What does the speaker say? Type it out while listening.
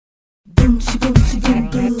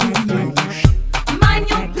Mind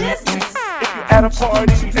your business. If you're at a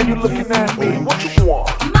party and you're looking at me, what you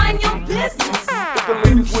want? Mind your business. If the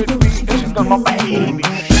lady's with me and she's not my baby.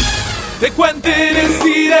 Te kwente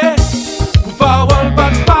deside, ou parol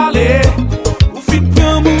pas parler, ou fin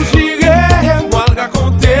pran mou jire, moi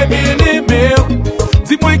raconter bien aimé.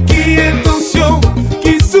 Dis-moi qui intention,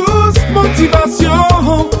 qui sous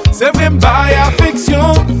motivation, c'est vrai m'baye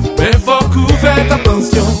affection, mais faut qu'on fait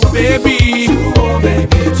attention, baby. Oh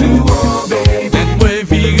baby, too oh baby. Moi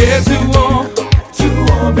virer tout on,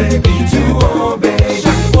 Baby, too oh baby.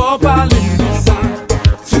 chaque fois parler de ça.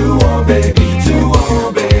 Too oh baby, too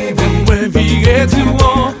oh baby. Moi virer tout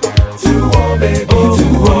on, baby,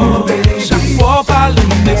 too oh baby. chaque fois parler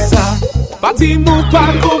de ça. Pas dis-moi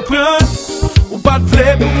pas comprendre, ou pas de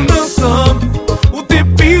vrai pour nous ensemble, ou t'es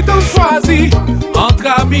plutôt choisi,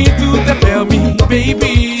 entre amis tout est permis,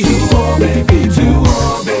 baby. Too oh baby, too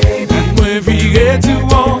oh baby. Moi virer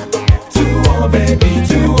tout on, Baby,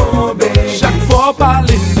 too oh baby. chaque fois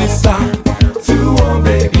parler de ça. Too oh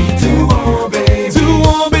baby, too oh baby. Too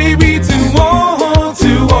on, baby, too on,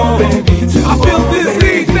 too on. Baby, too I feel this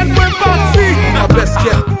heat that we're party. My best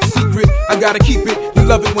kept secret, I gotta keep it. You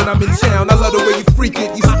love it when I'm in town, I love the way you freak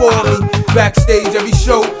it. You spoil me, backstage every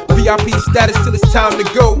show, VIP status till it's time to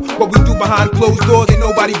go. What we do behind closed doors ain't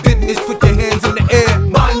nobody business. Put your hands in the air,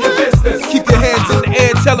 Mind your business. keep your hands in the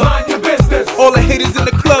air. Tell 'em Mind your business. all the haters in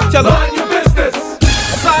the club. Tell 'em Mind your business.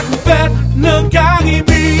 Sak Fet Nan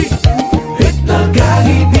Carimi, Fet Nan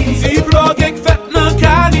Carimi. si blog ek Fet Nan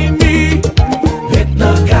Carimi, Fet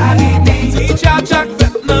Nan Carimi. si Sak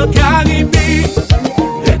Fet Nan Carimi,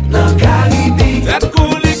 Fet Nan Carimi. that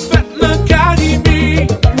kolik Fet Nan Carimi,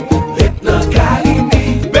 Fet Nan Carimi.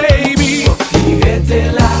 baby, Qui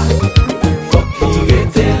était là? Faut qui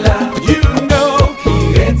était là? you know.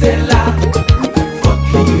 Qui était là?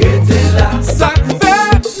 Faut qui était là? Sak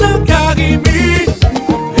Fet Nan Carimi,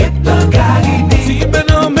 Fet Nan Carimi. si ben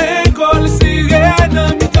an men kol sirene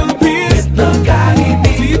mi ton pis, Fet Nan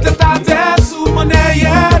Carimi. si te ta tête sous mon eye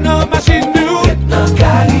nan machine nou, Fet Nan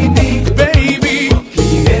Carimi. baby,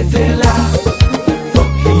 Qui était là? Faut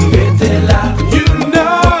qui était là? you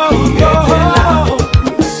know.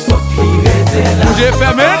 Faut qui était là? J'ai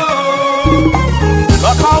fermé,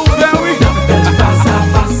 la pas ouvert, oui. Face à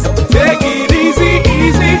face. Take it easy,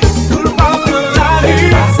 easy, tout le monde dans la rue.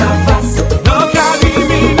 Face à face. Nan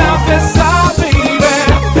Carimi n'a fait ça, baby.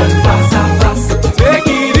 Face à face. Take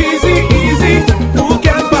it easy, easy, pour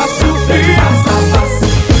qu'elle pas souffrir. Face à face.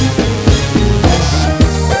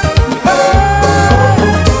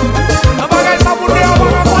 Un bagay sa pou de, on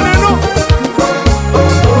va konnen nou.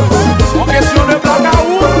 En question de blague à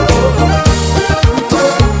ou.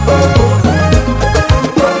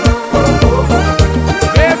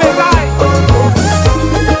 Baby, bye.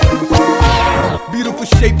 beautiful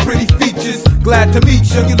shape, pretty features. Glad to meet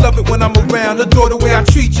you. You love it when I'm around. Adore the way I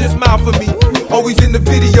treat you. Smile for me. Always in the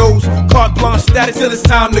videos. Carte blanche status till it's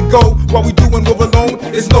time to go. What we doing, we're alone.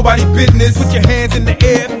 It's nobody business. Put your hands in the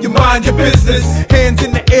air. You mind your business. Hands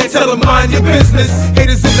in the air. Tell them mind your business.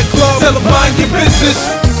 Haters in the club. Tell them mind your business.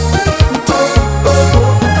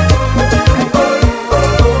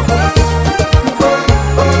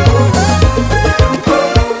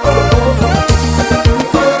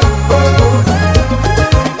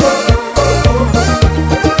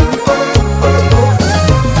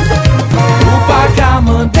 Ou pas qu'à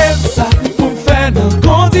mandel ça, pour faire nos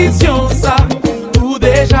conditions ça, ou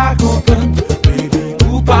déjà comprendre, baby,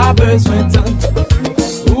 ou pas besoin d'entendre.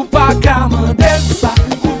 Ou pas qu'à mandel ça,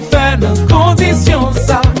 pour faire nos conditions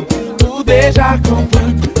ça, ou déjà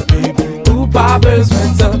comprendre, baby, ou pas besoin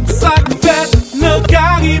d'entendre. Sak Fet Nan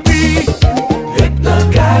Carimi, Fet Nan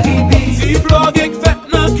Carimi. si blog ek Fet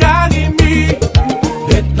Nan Carimi,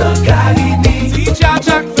 Fet Nan Carimi. si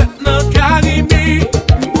Sak Fet Nan Carimi,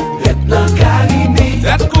 Fet Nan Carimi.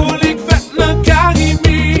 that kolik Fet Nan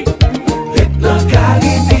Carimi, Fet Nan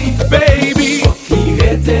Carimi. baby. Qui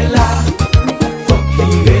était là? Faut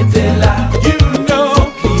qui était là?